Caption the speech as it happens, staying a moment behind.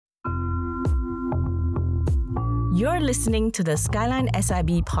You're listening to the Skyline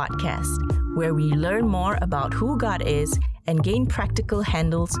SIB podcast, where we learn more about who God is and gain practical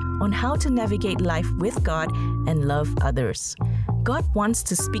handles on how to navigate life with God and love others. God wants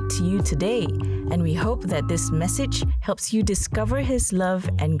to speak to you today, and we hope that this message helps you discover His love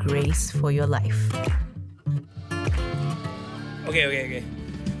and grace for your life. Okay.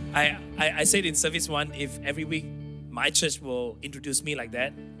 I said in service 1, if every week my church will introduce me like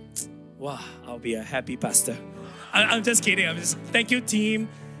that, wow, I'll be a happy pastor. I'm just kidding. Thank you, team.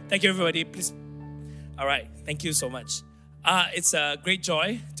 Thank you, everybody. Please. All right. Thank you so much. It's a great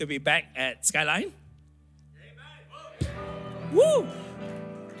joy to be back at Skyline. Amen. Woo!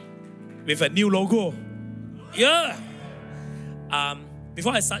 With a new logo. Yeah.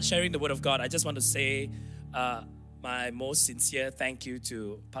 Before I start sharing the Word of God, I just want to say my most sincere thank you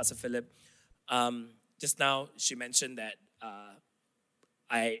to Pastor Philip. Just now, she mentioned that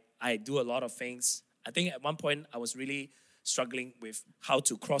I do a lot of things. I think at one point, I was really struggling with how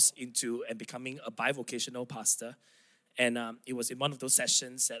to cross into and becoming a bivocational pastor. And it was in one of those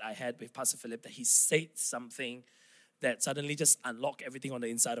sessions that I had with Pastor Philip that he said something that suddenly just unlocked everything on the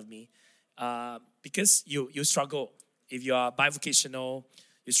inside of me. Because you struggle. If you are bivocational,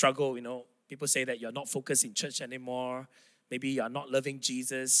 you struggle, people say that you're not focused in church anymore. Maybe you're not loving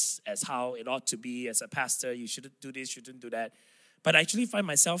Jesus as how it ought to be as a pastor. You shouldn't do this, shouldn't do that. But I actually find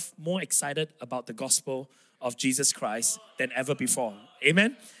myself more excited about the gospel of Jesus Christ than ever before.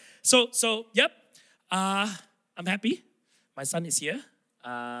 Amen? So yep. I'm happy. My son is here.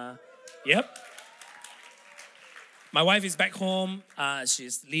 Yep. My wife is back home.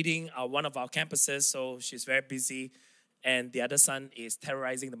 She's leading one of our campuses, so she's very busy. And the other son is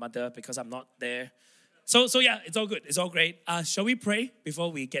terrorizing the mother because I'm not there. So yeah, it's all good. It's all great. Shall we pray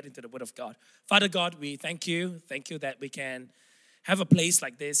before we get into the Word of God? Father God, we thank you. Thank you that we can have a place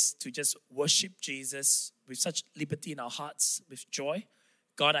like this to just worship Jesus with such liberty in our hearts, with joy.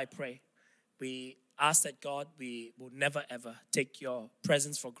 God, I pray. We ask that, God, we will never ever take your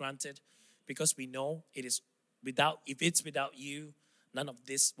presence for granted, because we know if it's without you, none of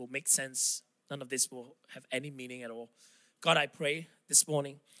this will make sense. None of this will have any meaning at all. God, I pray this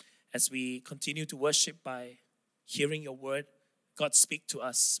morning as we continue to worship by hearing your word, God, speak to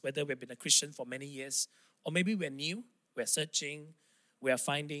us, whether we've been a Christian for many years or maybe we're new, we're searching, we're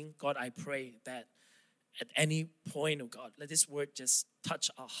finding. God, I pray that at any point, oh God, let this word just touch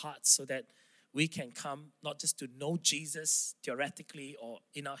our hearts so that we can come not just to know Jesus theoretically or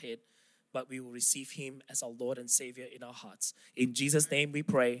in our head, but we will receive him as our Lord and Savior in our hearts. In Jesus' name we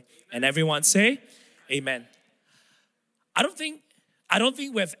pray. Amen. And everyone say, Amen. I don't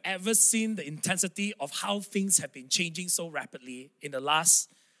think we've ever seen the intensity of how things have been changing so rapidly in the last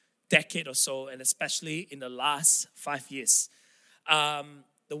decade or so, and especially in the last 5 years.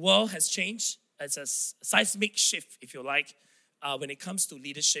 The world has changed. It's a seismic shift, if you like, when it comes to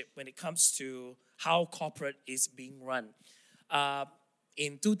leadership, when it comes to how corporate is being run.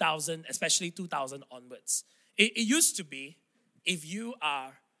 In 2000, especially 2000 onwards. It used to be, if you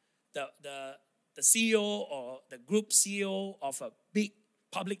are the CEO or the group CEO of a big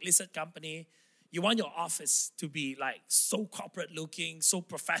public listed company, you want your office to be like so corporate looking, so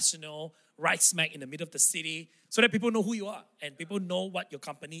professional, right smack in the middle of the city, so that people know who you are and people know what your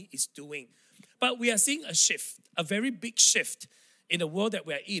company is doing. But we are seeing a shift, a very big shift in the world that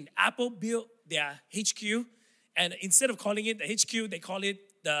we're in. Apple built their HQ, and instead of calling it the HQ, they call it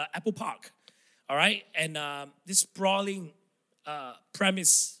the Apple Park. All right? And this sprawling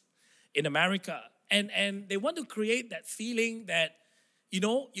premise in America. And they want to create that feeling that,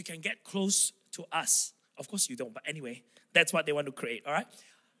 you can get close to us. Of course you don't, but anyway, that's what they want to create, all right?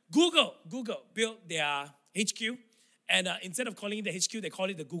 Google built their HQ, and instead of calling it the HQ, they call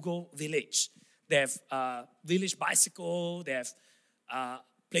it the Google Village. They have village bicycle, they have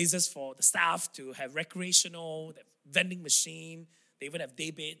places for the staff to have recreational, they have vending machine, they even have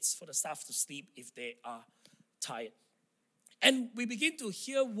day beds for the staff to sleep if they are tired. And we begin to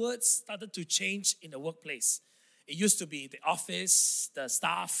hear words started to change in the workplace. It used to be the office, the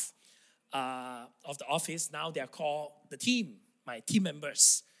staff of the office. Now they are called the team, my team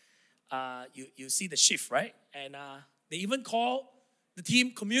members. You see the shift, right? And they even call the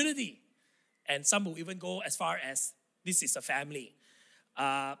team community. And some will even go as far as this is a family.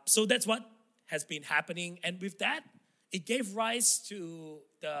 So that's what has been happening. And with that, it gave rise to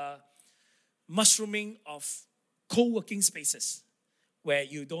the mushrooming of co-working spaces where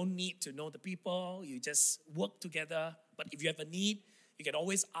you don't need to know the people, you just work together. But if you have a need, you can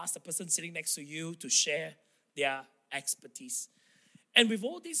always ask the person sitting next to you to share their expertise. And with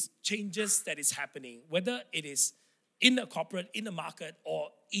all these changes that is happening, whether it is in the corporate, in the market, or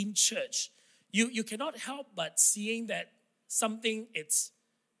in church, you cannot help but seeing that something it's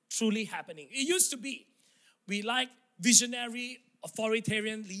truly happening. It used to be, we like visionary,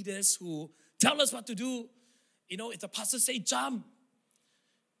 authoritarian leaders who tell us what to do. If the pastor say jump,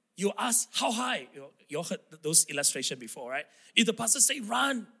 you ask how high. You all heard those illustrations before, right? If the pastor say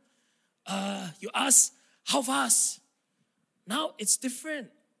run, you ask how fast. Now it's different.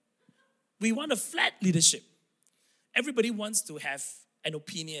 We want a flat leadership. Everybody wants to have an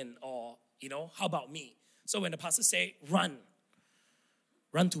opinion or, how about me? So when the pastor say run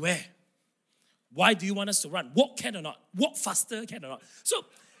to where? Why do you want us to run? Walk can or not? Walk faster can or not? So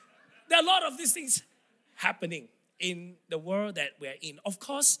there are a lot of these things happening in the world that we're in. Of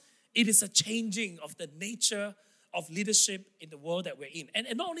course, it is a changing of the nature of leadership in the world that we're in. And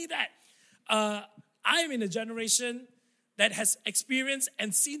not only that, I am in a generation that has experienced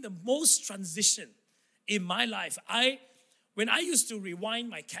and seen the most transition in my life. When I used to rewind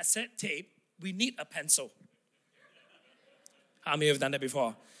my cassette tape, we need a pencil. How many have done that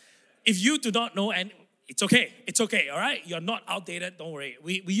before? If you do not know, and it's okay, all right? You're not outdated, don't worry.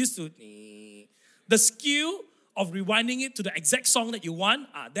 We used to, the skill of rewinding it to the exact song that you want,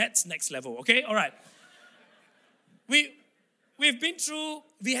 that's next level, okay? All right. We've been through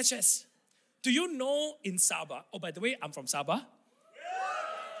VHS. Do you know in Sabah, oh, by the way, I'm from Sabah.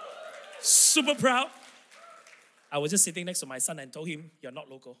 Super proud. I was just sitting next to my son and told him, you're not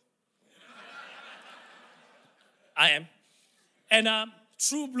local. I am. And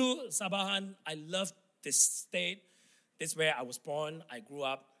true blue Sabahan, I love this state. This is where I was born, I grew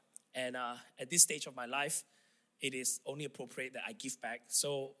up. And at this stage of my life, it is only appropriate that I give back.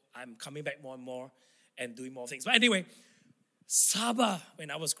 So I'm coming back more and more and doing more things. But anyway, Sabah, when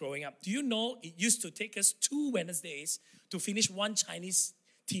I was growing up, do you know it used to take us 2 Wednesdays to finish one Chinese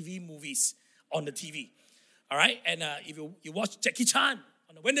TV movies on the TV. All right? And if you watch Jackie Chan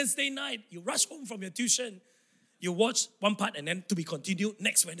on a Wednesday night, you rush home from your tuition, you watch one part and then to be continued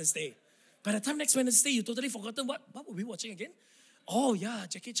next Wednesday. By the time next Wednesday, you totally forgotten what were we watching again? Oh yeah,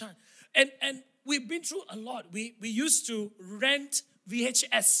 Jackie Chan. And we've been through a lot. We used to rent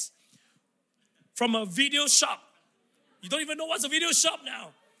VHS from a video shop. You don't even know what's a video shop now.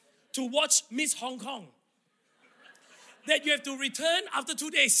 To watch Miss Hong Kong. That you have to return after 2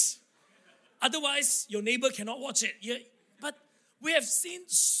 days. Otherwise, your neighbor cannot watch it. But we have seen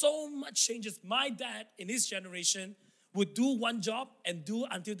so much changes. My dad, in his generation, would do one job and do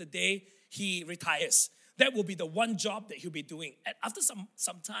until the day he retires. That will be the one job that he'll be doing. And after some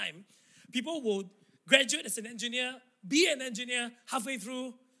time, people will graduate as an engineer, be an engineer, halfway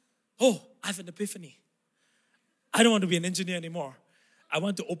through, oh, I have an epiphany. I don't want to be an engineer anymore. I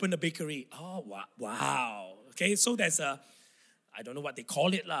want to open a bakery. Oh, wow. Okay, so there's I don't know what they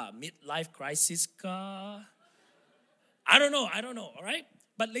call it, midlife crisis. I don't know, all right?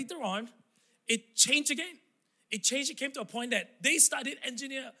 But later on, it changed again. It came to a point that they studied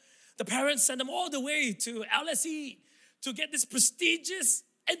engineer. The parents sent them all the way to LSE to get this prestigious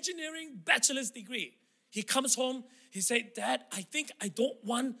engineering bachelor's degree. He comes home, he said, Dad, I think I don't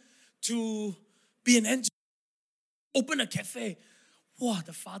want to be an engineer. Open a cafe. Wow,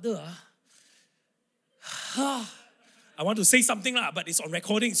 the father, I want to say something, but it's on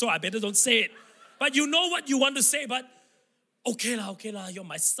recording, so I better don't say it. But you know what you want to say, but okay, you're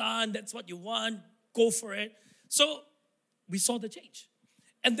my son, that's what you want, go for it. So we saw the change.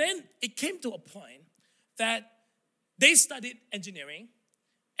 And then it came to a point that they studied engineering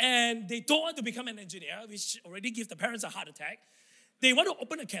and they don't want to become an engineer, which already gives the parents a heart attack. They want to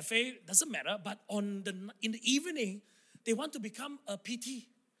open a cafe, doesn't matter, but in the evening, they want to become a PT.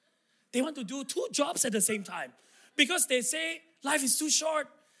 They want to do 2 jobs at the same time because they say life is too short,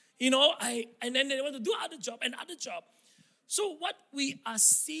 and then they want to do other job. So what we are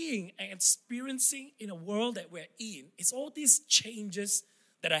seeing and experiencing in a world that we're in is all these changes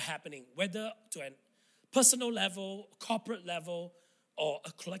that are happening, whether to a personal level, corporate level, or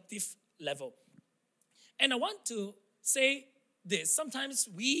a collective level. And I want to say this. Sometimes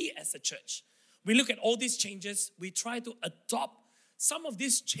we as a church, we look at all these changes, we try to adopt some of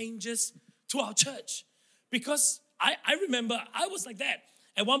these changes to our church. Because I remember I was like that.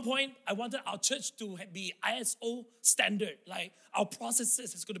 At one point, I wanted our church to be ISO standard, like our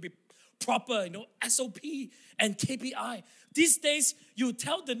processes is going to be proper, SOP and KPI. These days, you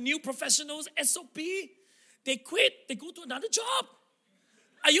tell the new professionals SOP, they quit, they go to another job.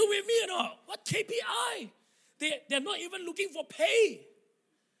 Are you with me or not? What KPI? They're not even looking for pay.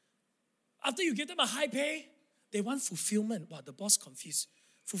 After you give them a high pay, they want fulfillment. Wow, the boss confused.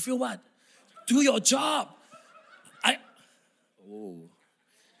 Fulfill what? Do your job.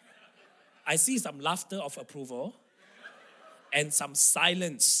 I see some laughter of approval and some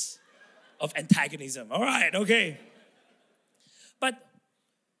silence of antagonism. All right, okay.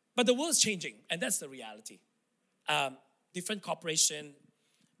 But the world's changing, and that's the reality. Different corporation,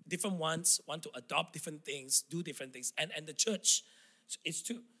 different ones want to adopt different things, do different things, and the church is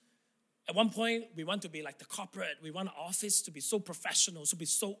too. At one point, we want to be like the corporate. We want our office to be so professional, to be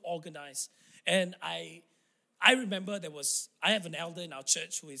so organized. And I remember I have an elder in our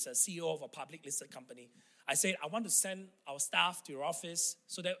church who is a CEO of a public listed company. I said, I want to send our staff to your office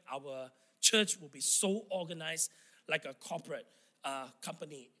so that our church will be so organized like a corporate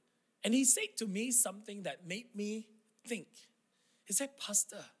company. And he said to me something that made me think. He said,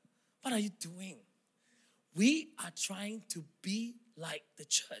 Pastor, what are you doing? We are trying to be like the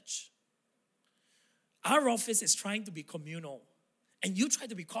church. Our office is trying to be communal, and you try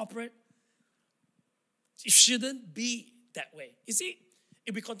to be corporate. It shouldn't be that way. You see,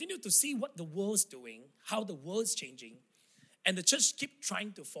 if we continue to see what the world's doing, how the world's changing, and the church keep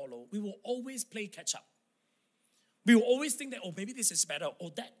trying to follow, we will always play catch up. We will always think that, oh, maybe this is better,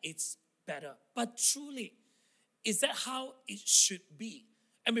 or that it's better. But truly, is that how it should be?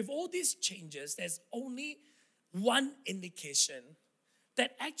 And with all these changes, there's only one indication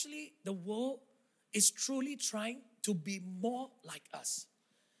that actually the world is truly trying to be more like us.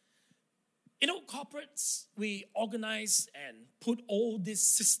 You know, corporates, we organize and put all this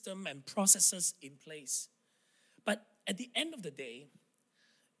system and processes in place. But at the end of the day,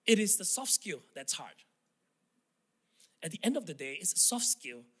 it is the soft skill that's hard. At the end of the day, it's the soft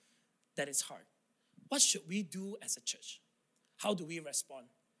skill that is hard. What should we do as a church? How do we respond?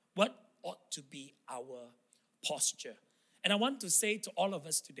 What ought to be our posture? And I want to say to all of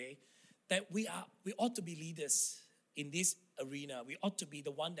us today that we ought to be leaders in this arena. We ought to be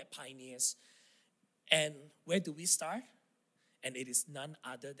the one that pioneers. And where do we start? And it is none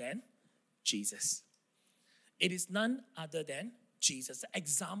other than Jesus. It is none other than Jesus. The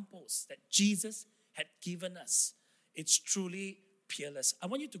examples that Jesus had given us, it's truly peerless. I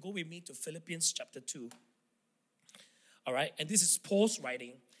want you to go with me to Philippians chapter 2. All right, and this is Paul's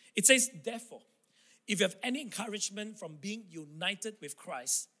writing. It says, therefore, if you have any encouragement from being united with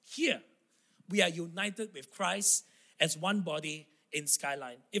Christ, here we are united with Christ as one body in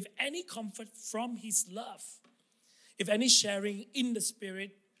Skyline. If any comfort from his love, if any sharing in the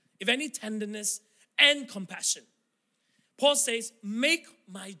Spirit, if any tenderness and compassion. Paul says, make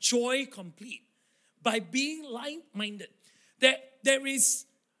my joy complete by being like-minded. There is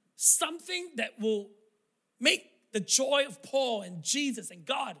something that will make the joy of Paul and Jesus and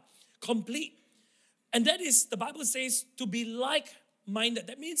God complete. And that is, the Bible says, to be like-minded.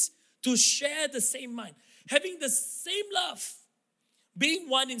 That means to share the same mind, having the same love, being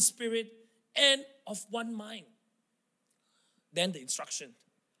one in spirit and of one mind. Then the instruction.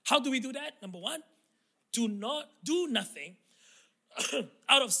 How do we do that? Number one, do nothing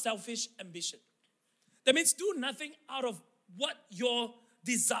out of selfish ambition. That means do nothing out of what your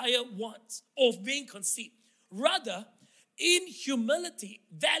desire wants or being conceived. Rather, in humility,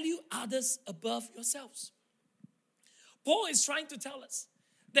 value others above yourselves. Paul is trying to tell us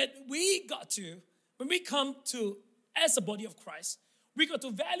that we got to, when we come to, as a body of Christ, we got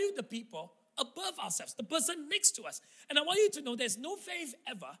to value the people above ourselves, the person next to us. And I want you to know there's no faith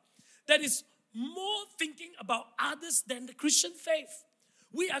ever that is more thinking about others than the Christian faith.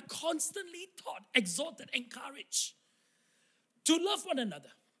 We are constantly taught, exhorted, encouraged to love one another,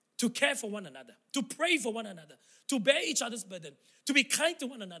 to care for one another, to pray for one another, to bear each other's burden, to be kind to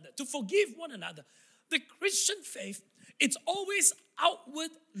one another, to forgive one another. The Christian faith, it's always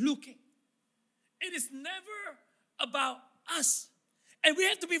outward looking. It is never about us. And we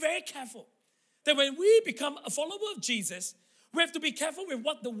have to be very careful that when we become a follower of Jesus, we have to be careful with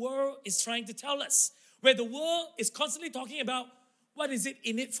what the world is trying to tell us. Where the world is constantly talking about, what is it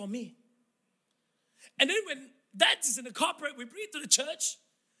in it for me? And then when that is in the corporate, we bring it to the church,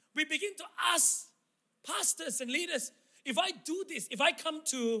 we begin to ask pastors and leaders, if I do this, if I come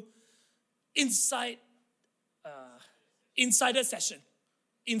to insider session,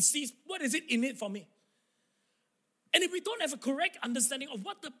 what is it in it for me? And if we don't have a correct understanding of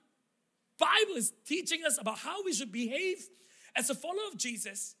what the Bible is teaching us about how we should behave as a follower of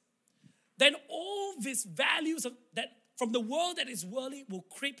Jesus, then all these values that from the world that is worldly will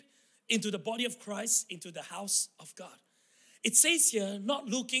creep into the body of Christ, into the house of God. It says here, not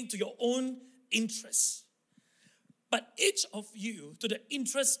looking to your own interests, but each of you to the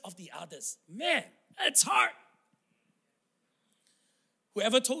interests of the others. Man, that's hard.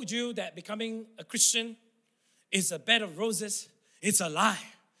 Whoever told you that becoming a Christian is a bed of roses, it's a lie.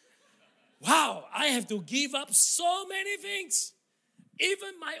 Wow, I have to give up so many things.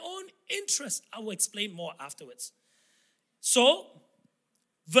 Even my own interest. I will explain more afterwards. So,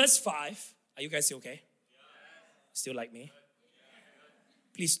 Verse 5. Are you guys still okay? Still like me?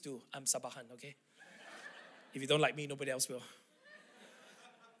 Please do. I'm Sabahan, okay? If you don't like me, nobody else will.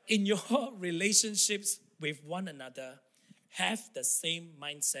 In your relationships with one another, have the same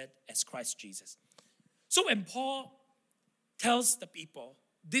mindset as Christ Jesus. So when Paul tells the people,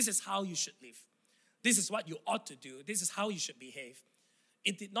 this is how you should live, this is what you ought to do, this is how you should behave,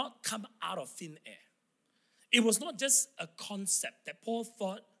 it did not come out of thin air. It was not just a concept that Paul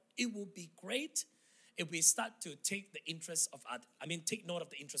thought it would be great if we start to take the interest of others. Take note of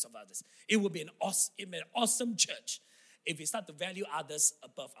the interest of others. It would be an awesome church if we start to value others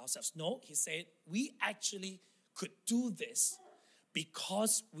above ourselves. No, he said, we actually could do this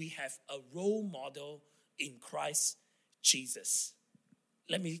because we have a role model in Christ Jesus.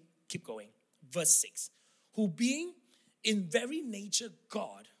 Let me keep going. Verse 6. Who being in very nature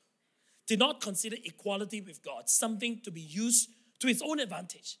God, did not consider equality with God something to be used to his own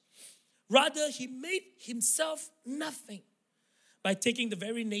advantage. Rather, he made himself nothing by taking the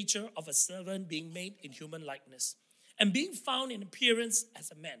very nature of a servant, being made in human likeness, and being found in appearance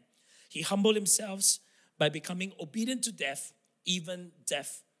as a man. He humbled himself by becoming obedient to death, even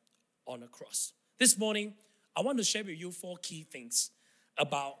death on a cross. This morning, I want to share with you 4 key things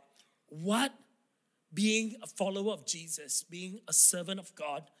about what being a follower of Jesus, being a servant of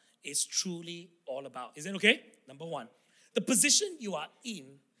God, is truly all about. Is that okay? Number 1, the position you are in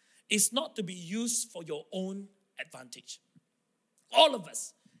is not to be used for your own advantage. All of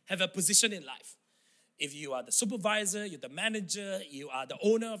us have a position in life. If you are the supervisor, you're the manager, you are the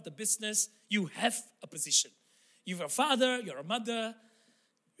owner of the business, you have a position. You're a father, you're a mother,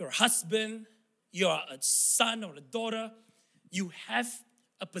 you're a husband, you're a son or a daughter, you have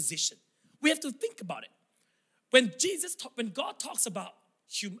a position. We have to think about it. When God talks about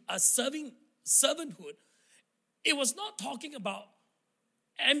servanthood, it was not talking about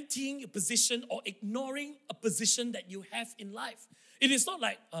emptying a position or ignoring a position that you have in life. It is not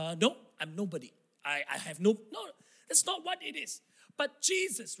like, no, I'm nobody. I have no, that's not what it is. But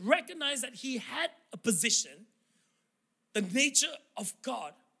Jesus recognized that he had a position, the nature of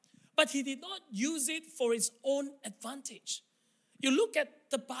God, but he did not use it for his own advantage. You look at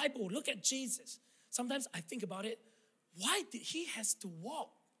the Bible, look at Jesus. Sometimes I think about it, why did he has to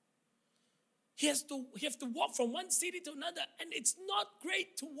walk? He has to walk from one city to another, and it's not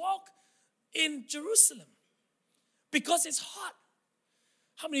great to walk in Jerusalem because it's hot.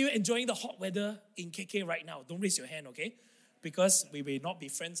 How many of you are enjoying the hot weather in KK right now? Don't raise your hand, okay? Because we may not be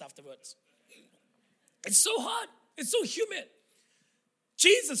friends afterwards. It's so hot. It's so humid.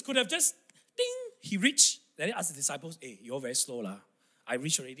 Jesus could have just, ding, he reached. Then he asked the disciples, hey, you're very slow, lah. I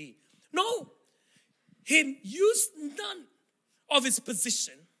reached already. No. He used none of his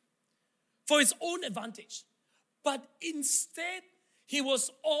position for his own advantage. But instead, he was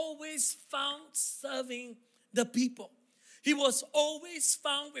always found serving the people. He was always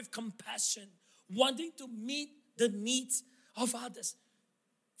found with compassion, wanting to meet the needs of others.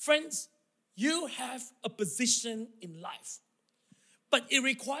 Friends, you have a position in life, but it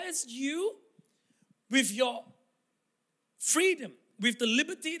requires you, with your freedom, with the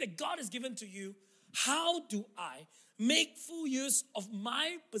liberty that God has given to you, how do I make full use of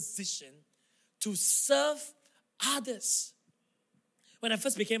my position to serve others? When I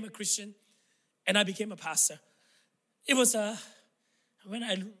first became a Christian and I became a pastor, it was when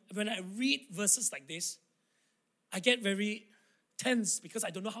I read verses like this, I get very tense because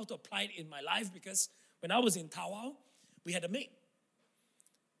I don't know how to apply it in my life. Because when I was in Tawau, we had a maid,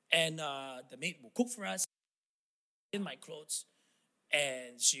 and the maid would cook for us, in my clothes,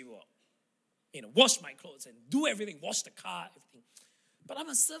 and she will, wash my clothes and do everything, wash the car, everything. But I'm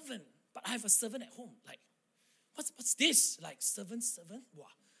a servant. But I have a servant at home. Like, what's this? Like, servant? Wow.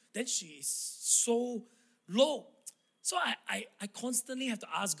 Then she is so low. So I constantly have to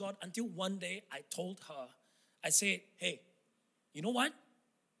ask God until one day I told her, I said, hey, you know what?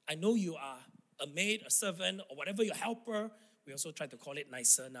 I know you are a maid, a servant, or whatever, your helper. We also try to call it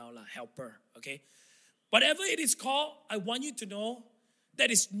nicer now, helper, okay? Whatever it is called, I want you to know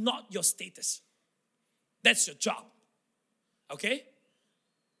that is not your status. That's your job, okay?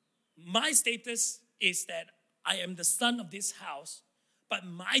 My status is that I am the son of this house, but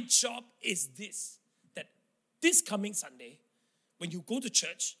my job is this, that this coming Sunday, when you go to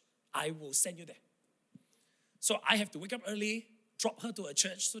church, I will send you there. So I have to wake up early, drop her to a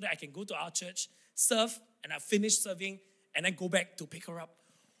church so that I can go to our church, serve, and I finish serving, and then go back to pick her up.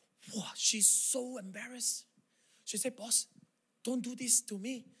 Wow, she's so embarrassed. She said, boss, don't do this to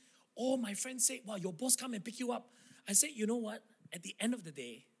me. All my friends say, wow, your boss come and pick you up. I said, you know what? At the end of the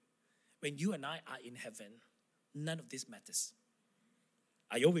day, when you and I are in heaven, none of this matters.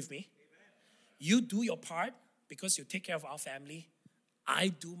 Are you with me? You do your part because you take care of our family. I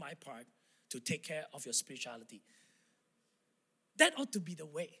do my part to take care of your spirituality. That ought to be the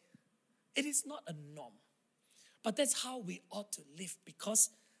way. It is not a norm. But that's how we ought to live, because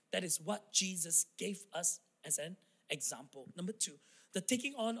that is what Jesus gave us as an example. Number 2, the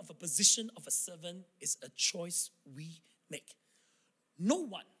taking on of a position of a servant is a choice we make. No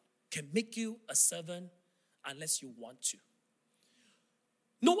one can make you a servant unless you want to.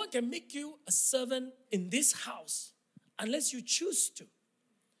 No one can make you a servant in this house unless you choose to.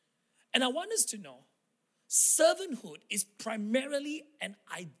 And I want us to know, servanthood is primarily an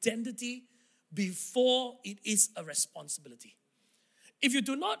identity before it is a responsibility. If you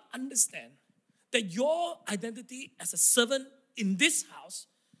do not understand that your identity as a servant in this house,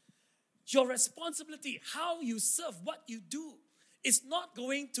 your responsibility, how you serve, what you do, is not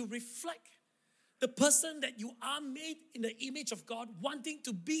going to reflect the person that you are made in the image of God, wanting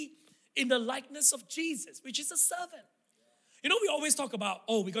to be in the likeness of Jesus, which is a servant. You know, we always talk about,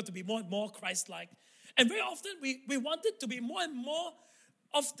 we got to be more and more Christ-like. And very often we want it to be more and more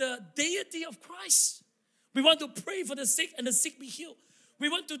of the deity of Christ. We want to pray for the sick and the sick be healed. We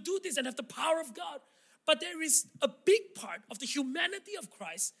want to do this and have the power of God. But there is a big part of the humanity of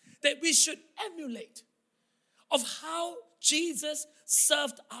Christ that we should emulate, of how Jesus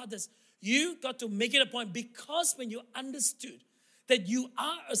served others. You got to make it a point, because when you understood that you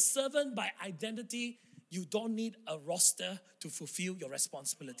are a servant by identity, you don't need a roster to fulfill your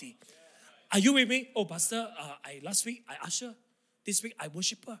responsibility. Are you with me? Pastor, last week I usher. This week I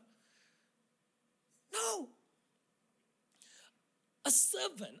worshiper. No. A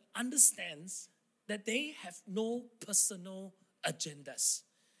servant understands that they have no personal agendas.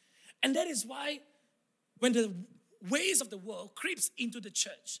 And that is why when the ways of the world creeps into the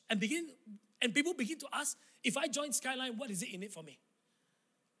church and people begin to ask, if I join Skyline, what is it in it for me?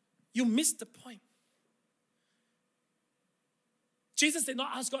 You missed the point. Jesus did not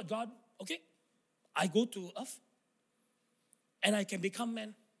ask God, okay, I go to earth and I can become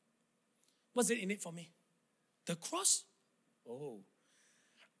man. What's it in it for me? The cross?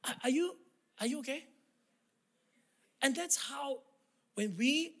 Are you okay? And that's how, when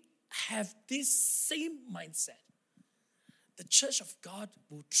we have this same mindset, the church of God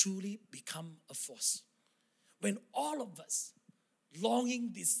will truly become a force. When all of us,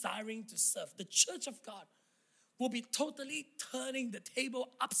 longing, desiring to serve, the church of God will be totally turning the table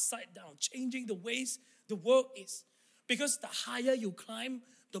upside down, changing the ways the world is. Because the higher you climb,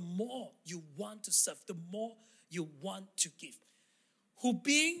 the more you want to serve, the more you want to give. Who,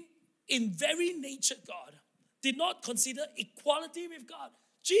 being in very nature God, did not consider equality with God.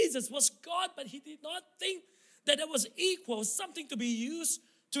 Jesus was God, but he did not think that it was equal, something to be used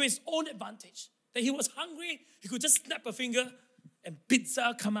to his own advantage. That he was hungry, he could just snap a finger and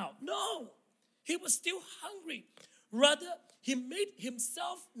pizza come out. No, he was still hungry. Rather, he made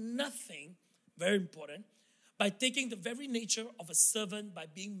himself nothing, very important, by taking the very nature of a servant, by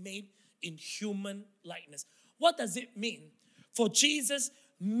being made in human likeness. What does it mean for Jesus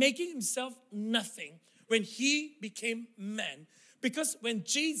making himself nothing when he became man? Because when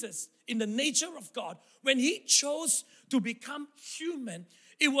Jesus, in the nature of God, when he chose to become human,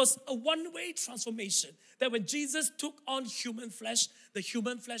 it was a one-way transformation. That when Jesus took on human flesh, the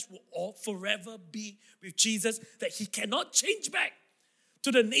human flesh will all forever be with Jesus. That he cannot change back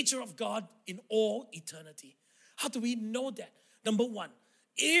to the nature of God in all eternity. How do we know that? Number one,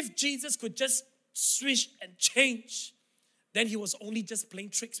 if Jesus could just switch and change, then he was only just playing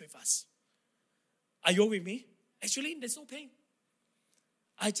tricks with us. Are you with me? Actually, there's no pain.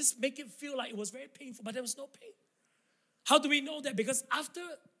 I just make it feel like it was very painful, but there was no pain. How do we know that? Because after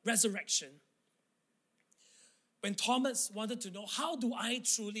resurrection, when Thomas wanted to know, how do I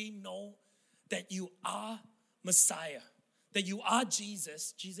truly know that you are Messiah, that you are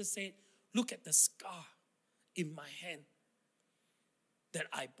Jesus? Jesus said, look at the scar in my hand that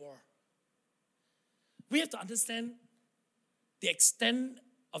I bore. We have to understand the extent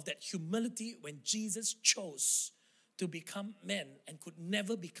of that humility when Jesus chose to become man and could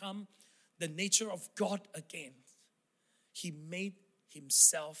never become the nature of God again. He made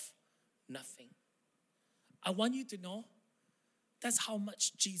himself nothing. I want you to know that's how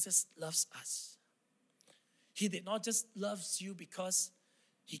much Jesus loves us. He did not just love you because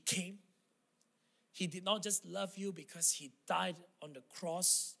he came. He did not just love you because he died on the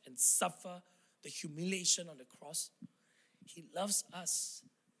cross and suffered the humiliation on the cross. He loves us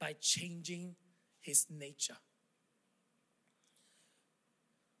by changing his nature.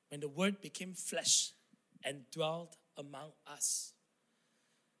 When the Word became flesh and dwelt among us,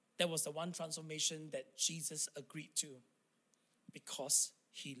 that was the one transformation that Jesus agreed to, because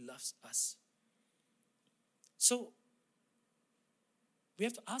He loves us. So, we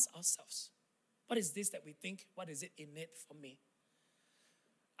have to ask ourselves, what is this that we think? What is it in it for me?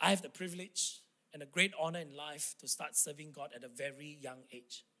 I have the privilege and a great honor in life to start serving God at a very young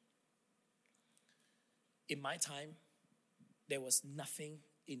age. In my time, there was nothing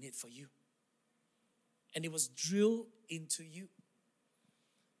in it for you. And it was drilled into you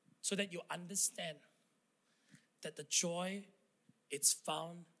so that you understand that the joy is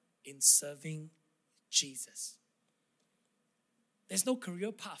found in serving Jesus. There's no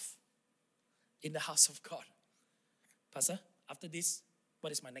career path in the house of God. Pastor, after this,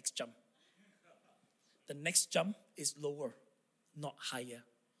 what is my next jump? The next jump is lower, not higher.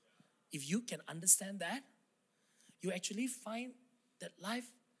 If you can understand that, you actually find that life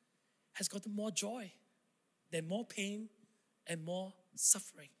has gotten more joy than more pain and more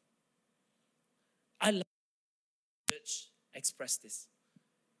suffering. I love church express this.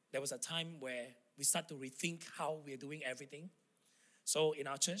 There was a time where we start to rethink how we're doing everything. So in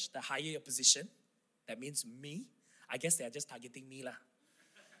our church, the higher your position, that means me. I guess they are just targeting me lah.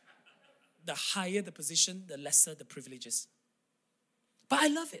 The higher the position, the lesser the privileges. But I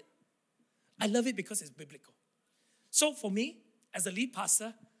love it. I love it because it's biblical. So for me, as a lead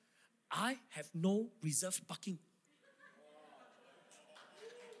pastor, I have no reserved parking.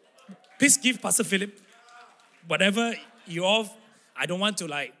 Please give Pastor Philip whatever you all. I don't want to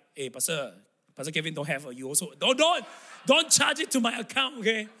like, hey, Pastor Kevin don't have, or you also don't charge it to my account,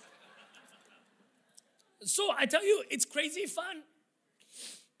 okay? So I tell you, it's crazy fun.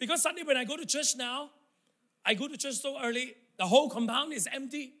 Because Sunday when I go to church now, I go to church so early, the whole compound is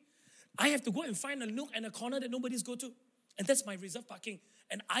empty. I have to go and find a nook and a corner that nobody's go to. And that's my reserve parking.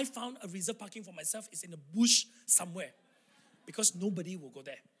 And I found a reserve parking for myself. It's in a bush somewhere. Because nobody will go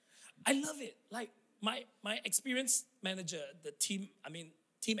there. I love it. Like my experience manager, team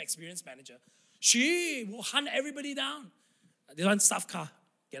experience manager, she will hunt everybody down. They want staff car.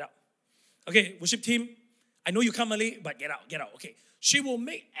 Get out. Okay, worship team, I know you come early, but get out. Okay. She will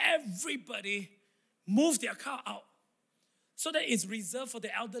make everybody move their car out so that it's reserved for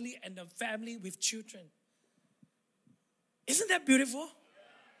the elderly and the family with children. Isn't that beautiful?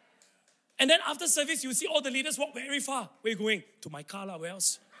 And then after service, you see all the leaders walk very far. Where are you going? To my car lah, where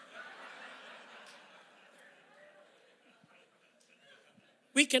else?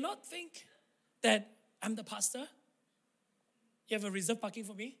 We cannot think that I'm the pastor. You have a reserved parking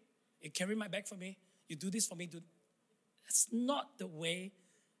for me. You carry my bag for me. You do this for me. That's not the way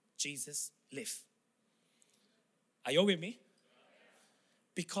Jesus lived. Are you with me?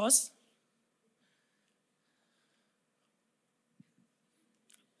 Because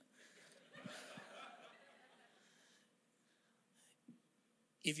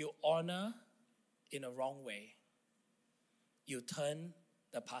if you honor in a wrong way, you turn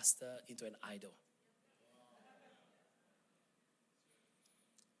the pastor into an idol.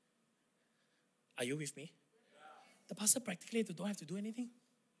 Are you with me? The pastor practically don't have to do anything.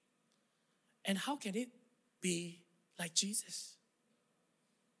 And how can it be like Jesus?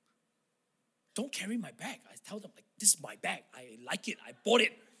 Don't carry my bag. I tell them, like, this is my bag. I like it. I bought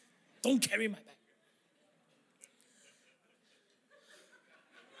it. Don't carry my bag.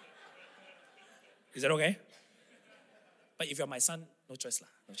 Is that okay? But if you're my son, no choice lah.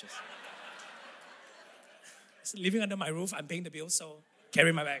 No choice. So living under my roof, I'm paying the bills, so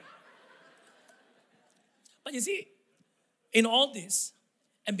carry my bag. But you see, in all this,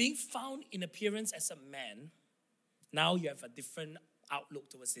 and being found in appearance as a man, now you have a different outlook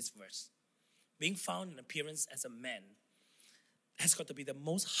towards this verse. Being found in appearance as a man has got to be the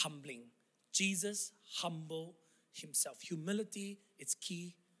most humbling. Jesus humbled himself. Humility is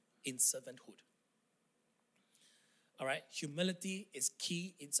key in servanthood. All right? Humility is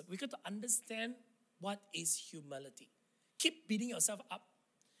key in servanthood. We got to understand what is humility. Keep beating yourself up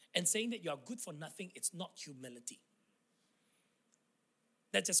and saying that you are good for nothing. It's not humility.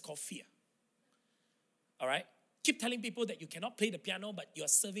 That's just called fear. All right? Keep telling people that you cannot play the piano, but you're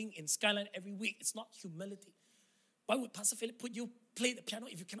serving in Skyline every week. It's not humility. Why would Pastor Philip put you play the piano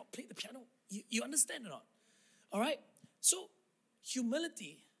if you cannot play the piano? You understand or not? All right? So,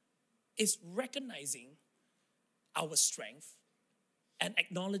 humility is recognizing our strength and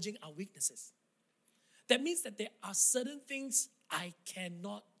acknowledging our weaknesses. That means that there are certain things I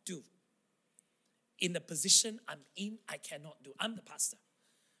cannot do. In the position I'm in, I cannot do. I'm the pastor.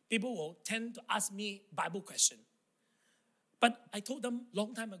 People will tend to ask me Bible question. But I told them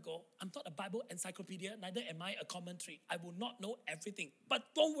long time ago, I'm not a Bible encyclopedia, neither am I a commentary. I will not know everything. But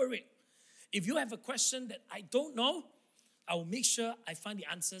don't worry. If you have a question that I don't know, I will make sure I find the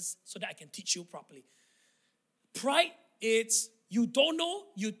answers so that I can teach you properly. Pride is you don't know,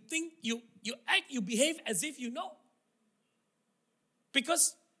 you think, you act, you behave as if you know.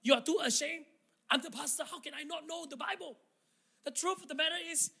 Because you are too ashamed. I'm the pastor, how can I not know the Bible? The truth of the matter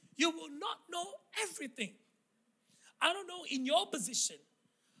is, you will not know everything. I don't know, in your position,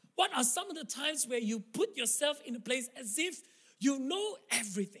 what are some of the times where you put yourself in a place as if you know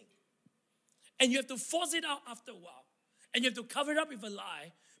everything? And you have to force it out after a while. And you have to cover it up with a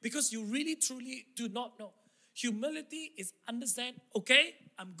lie because you really, truly do not know. Humility is understand, okay,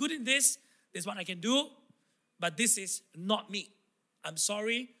 I'm good in this. This is what I can do. But this is not me. I'm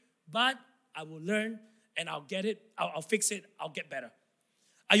sorry, but I will learn and I'll get it. I'll fix it. I'll get better.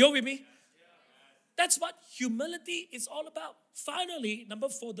 Are you all with me? That's what humility is all about. Finally, number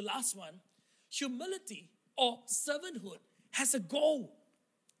 4, the last one. Humility or servanthood has a goal.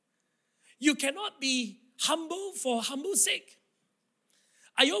 You cannot be humble for humble's sake.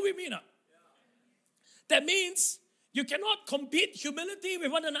 Are you all with me now? That means you cannot compete humility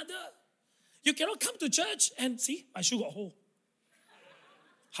with one another. You cannot come to church and see, my shoe got a hole.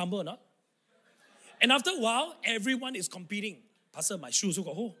 Humble or not? And after a while, everyone is competing. Pastor, my shoe also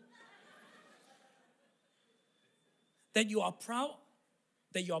got a hole. That you are proud,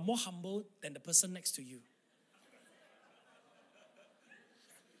 that you are more humble than the person next to you.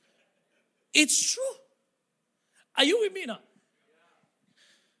 It's true. Are you with me now?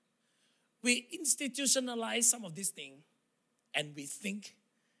 We institutionalize some of these things and we think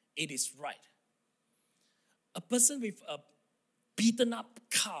it is right. A person with a beaten up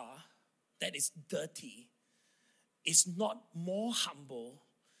car that is dirty is not more humble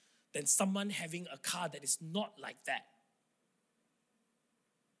than someone having a car that is not like that.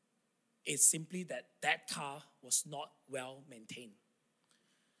 It's simply that that car was not well maintained.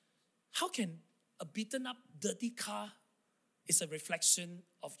 How can a beaten up, dirty car is a reflection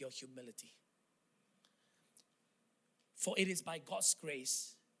of your humility? For it is by God's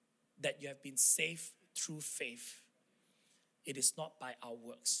grace that you have been saved through faith. It is not by our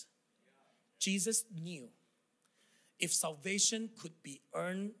works. Jesus knew if salvation could be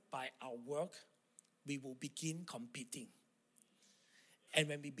earned by our work, we will begin competing. And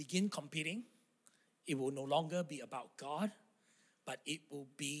when we begin competing, it will no longer be about God, but it will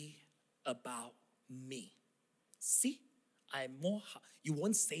be about me. See, I'm more, you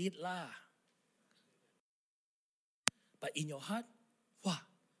won't say it lah. But in your heart, wow,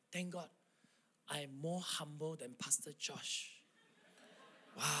 thank God, I am more humble than Pastor Josh.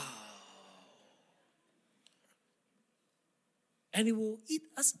 Wow. And it will eat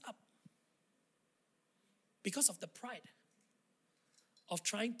us up because of the pride of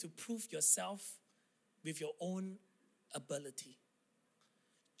trying to prove yourself with your own ability.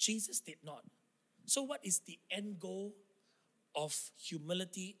 Jesus did not. So what is the end goal of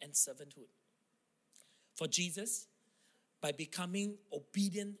humility and servanthood? For Jesus, by becoming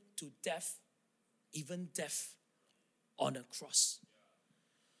obedient to death, even death on a cross.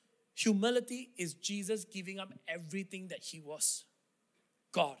 Humility is Jesus giving up everything that he was,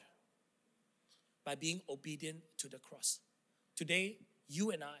 God, by being obedient to the cross. Today,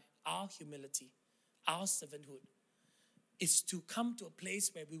 you and I, our humility, our servanthood, is to come to a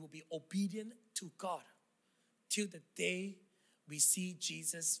place where we will be obedient to God till the day we see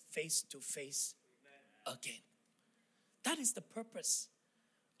Jesus face to face again. That is the purpose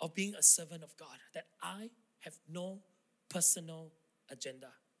of being a servant of God, that I have no personal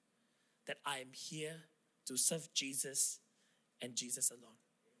agenda, that I am here to serve Jesus and Jesus alone.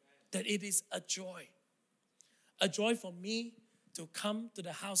 That it is a joy for me to come to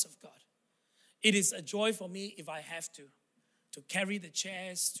the house of God. It is a joy for me if I have to carry the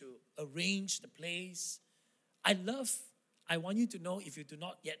chairs, to arrange the place. I want you to know, if you do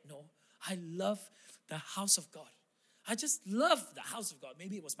not yet know, I love the house of God. I just love the house of God.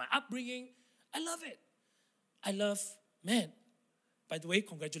 Maybe it was my upbringing. I love it. Man, by the way,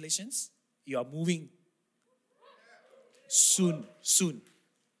 congratulations. You are moving. Soon.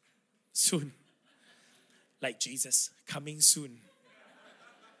 Like Jesus, coming soon.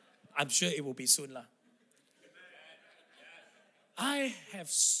 I'm sure it will be soon lah. I have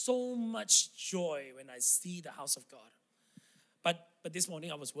so much joy when I see the house of God. But this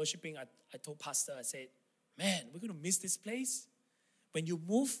morning I was worshiping. I told Pastor, I said, man, we're going to miss this place. When you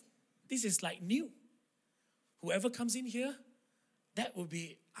move, this is like new. Whoever comes in here, that will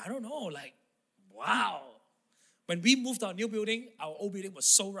be, I don't know, like, wow. When we moved our new building, our old building was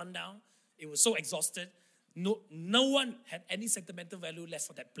so run down. It was so exhausted. No one had any sentimental value left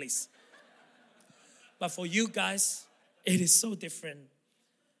for that place. But for you guys, it is so different.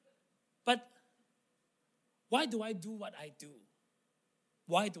 But why do I do what I do?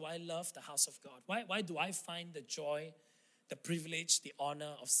 Why do I love the house of God? Why do I find the joy the privilege, the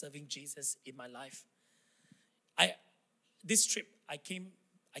honor of serving Jesus in my life. This trip, I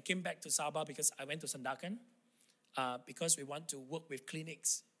came back to Sabah because I went to Sandakan because we want to work with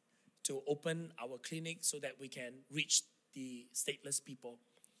clinics to open our clinic so that we can reach the stateless people.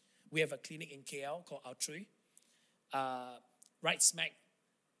 We have a clinic in KL called Altrui, right smack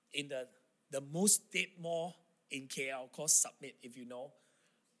in the most dead mall in KL called Submit, if you know.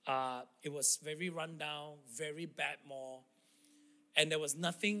 It was very rundown, very bad mall. And there was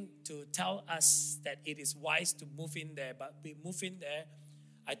nothing to tell us that it is wise to move in there. But we moved in there.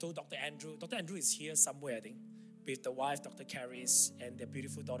 I told Dr. Andrew. Dr. Andrew is here somewhere, I think, with the wife, Dr. Caris, and their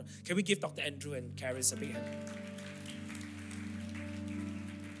beautiful daughter. Can we give Dr. Andrew and Caris a big hand?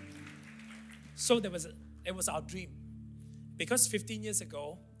 So it was our dream. Because 15 years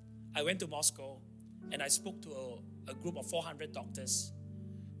ago, I went to Moscow and I spoke to a group of 400 doctors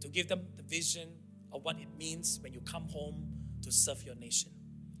to give them the vision of what it means when you come home to serve your nation.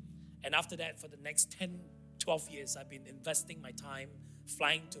 And after that, for the next 10, 12 years, I've been investing my time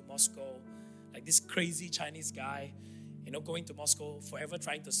flying to Moscow like this crazy Chinese guy, going to Moscow, forever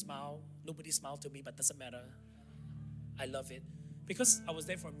trying to smile. Nobody smiled to me, but doesn't matter. I love it because I was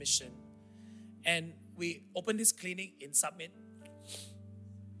there for a mission. And we opened this clinic in Submit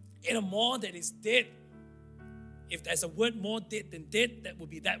in a mall that is dead. If there's a word more dead than dead, that would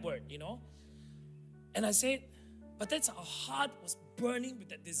be that word, And I said, but that's our heart was burning with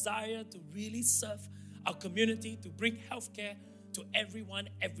that desire to really serve our community, to bring healthcare to everyone,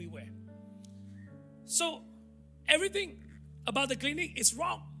 everywhere. So everything about the clinic is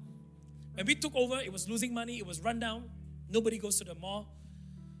wrong. When we took over, it was losing money, it was run down. Nobody goes to the mall.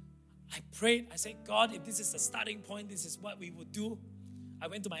 I prayed, I said, God, if this is the starting point, this is what we would do. I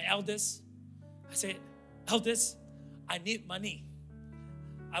went to my elders. I said, elders, I need money.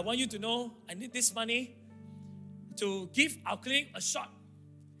 I want you to know I need this money to give our clinic a shot.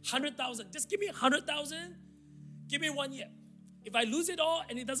 100,000. Just give me 100,000. Give me 1 year. If I lose it all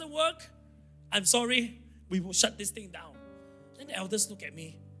and it doesn't work, I'm sorry. We will shut this thing down. Then the elders look at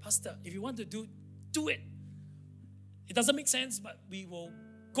me. Pastor, if you want to do it. It doesn't make sense, but we will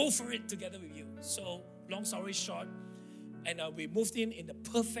go for it together with you. So, long story short, and we moved in the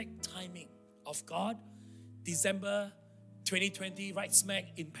perfect timing of God. December 2020, right smack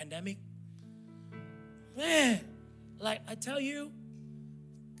in pandemic. Man, like I tell you,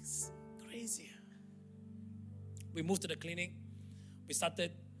 it's crazy. We moved to the clinic. We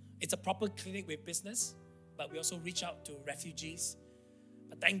started, it's a proper clinic with business, but we also reach out to refugees.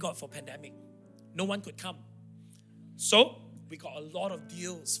 But thank God for pandemic. No one could come. So we got a lot of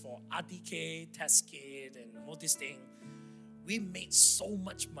deals for RTK, test kit, and all this thing. We made so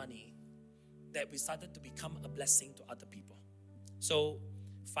much money that we started to become a blessing to other people. So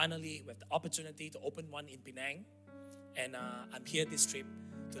finally, we have the opportunity to open one in Penang. And I'm here this trip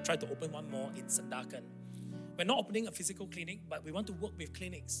to try to open one more in Sandakan. We're not opening a physical clinic, but we want to work with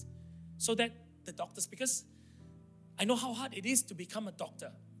clinics so that the doctors, because I know how hard it is to become a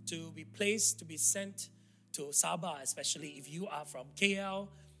doctor, to be placed, to be sent to Sabah, especially if you are from KL,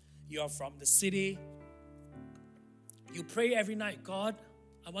 you are from the city. You pray every night, God,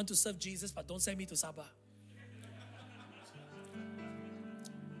 I want to serve Jesus, but don't send me to Sabah.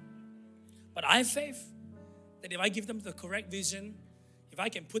 But I have faith that if I give them the correct vision, if I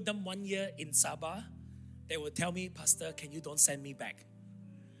can put them 1 year in Sabah, they will tell me, Pastor, can you don't send me back?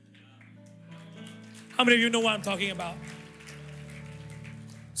 How many of you know what I'm talking about?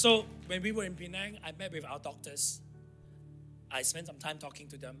 So when we were in Penang, I met with our doctors. I spent some time talking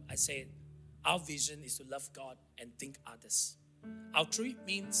to them. I said, our vision is to love God and think others. Altrui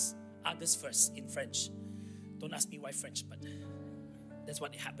means others first in French. Don't ask me why French, but that's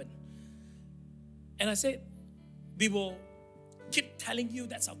what happened. And I said, we will keep telling you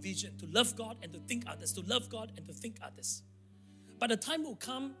that's our vision, to love God and to think others, to love God and to think others. But the time will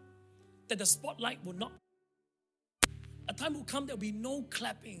come that the spotlight will not. A time will come there will be no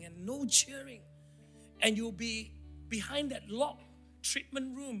clapping and no cheering. And you'll be behind that locked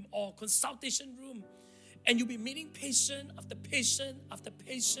treatment room or consultation room. And you'll be meeting patient after patient after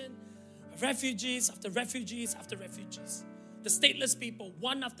patient, refugees after refugees after refugees. The stateless people,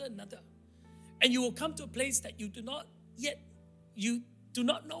 one after another. And you will come to a place that you do not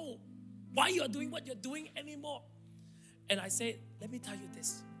know why you are doing what you're doing anymore. And I said, let me tell you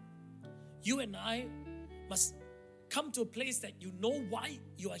this. You and I must come to a place that you know why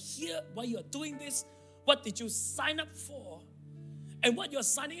you are here, why you are doing this, what did you sign up for? And what you're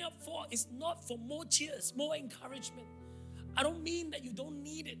signing up for is not for more cheers, more encouragement. I don't mean that you don't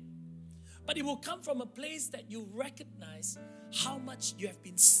need it, but it will come from a place that you recognize how much you have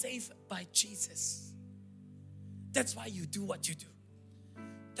been saved by Jesus. That's why you do what you do.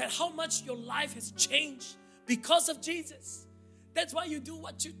 That how much your life has changed because of Jesus. That's why you do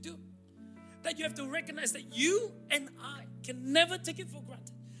what you do. That you have to recognize that you and I can never take it for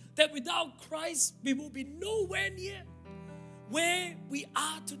granted. That without Christ, we will be nowhere near where we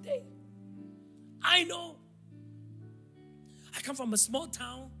are today. I know. I come from a small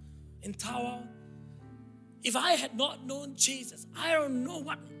town in Tawau. If I had not known Jesus, I don't know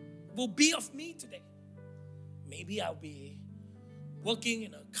what will be of me today. Maybe I'll be working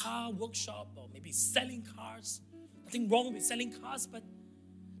in a car workshop or maybe selling cars. Nothing wrong with selling cars,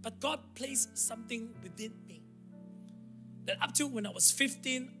 but God placed something within me. That up to when I was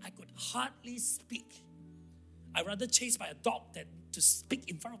 15, I could hardly speak. I'd rather chased by a dog than to speak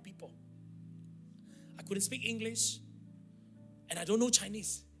in front of people. I couldn't speak English, and I don't know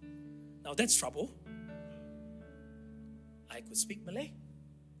Chinese. Now that's trouble. I could speak Malay.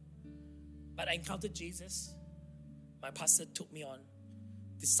 But I encountered Jesus. My pastor took me on,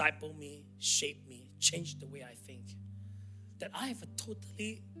 discipled me, shaped me, changed the way I think. That I have a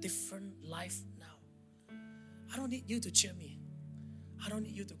totally different life now. I don't need you to cheer me. I don't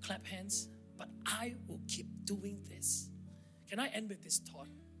need you to clap hands, but I will keep doing this. Can I end with this thought?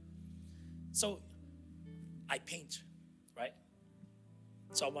 So, I paint, right?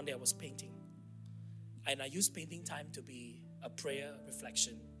 So one day I was painting. And I use painting time to be a prayer,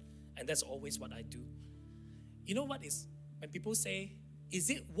 reflection. And that's always what I do. You know what is, when people say, is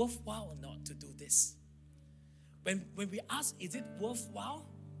it worthwhile or not to do this? When we ask, is it worthwhile?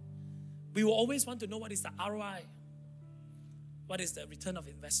 We will always want to know what is the ROI. What is the return of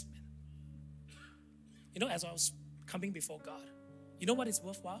investment? You know, as I was coming before God, you know what is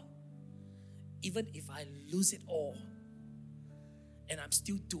worthwhile? Even if I lose it all and I'm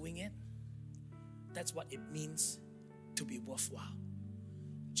still doing it, that's what it means to be worthwhile.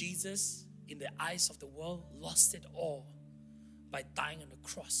 Jesus, in the eyes of the world, lost it all by dying on the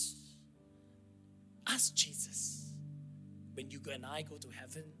cross. Ask Jesus, when you and I go to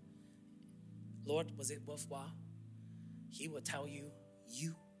heaven, Lord, was it worthwhile? He will tell you,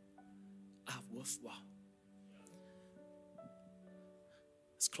 you are worthwhile.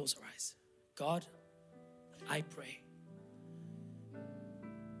 Let's close our eyes. God, I pray.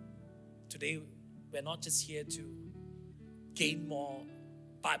 Today, we're not just here to gain more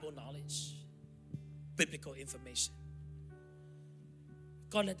Bible knowledge, biblical information.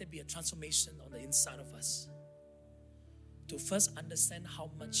 God, let there be a transformation on the inside of us to first understand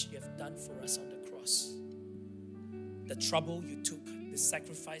how much you have done for us on the cross. The trouble you took, the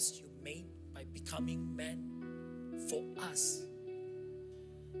sacrifice you made by becoming man for us.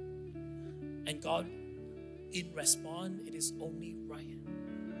 And God, in response, it is only right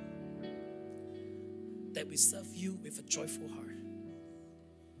that we serve you with a joyful heart.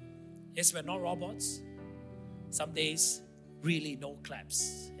 Yes, we're not robots. Some days, really no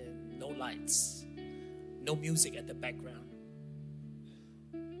claps and no lights, no music at the background.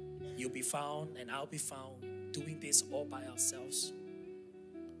 You'll be found and I'll be found doing this all by ourselves.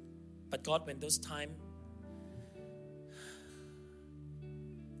 But God, when those times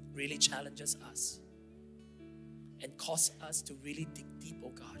really challenges us and cause us to really dig deep,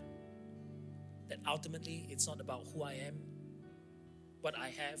 oh God, that ultimately it's not about who I am, what I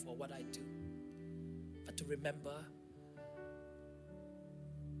have or what I do, but to remember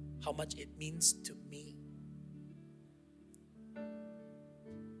how much it means to me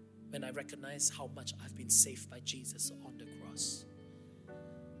when I recognize how much I've been saved by Jesus on the cross.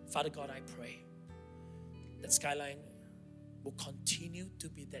 Father God, I pray that Skyline will continue to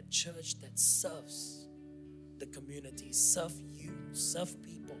be that church that serves the community, serve you, serve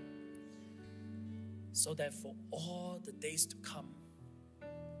people, so that for all the days to come,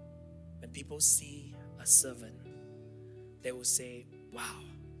 when people see a servant, they will say, wow,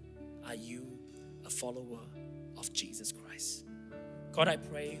 are you a follower of Jesus Christ? God, I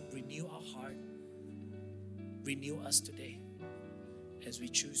pray, renew our heart, renew us today as we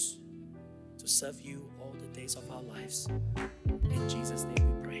choose to serve you all the days of our lives. In Jesus'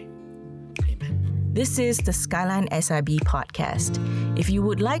 name we pray. Amen. This is the Skyline SIB podcast. If you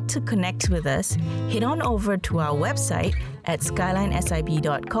would like to connect with us, head on over to our website at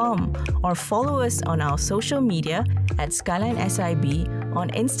skylinesib.com or follow us on our social media at Skyline SIB on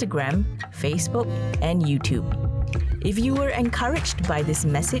Instagram, Facebook, and YouTube. If you were encouraged by this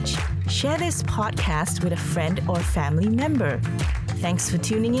message, share this podcast with a friend or family member. Thanks for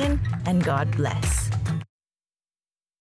tuning in, and God bless.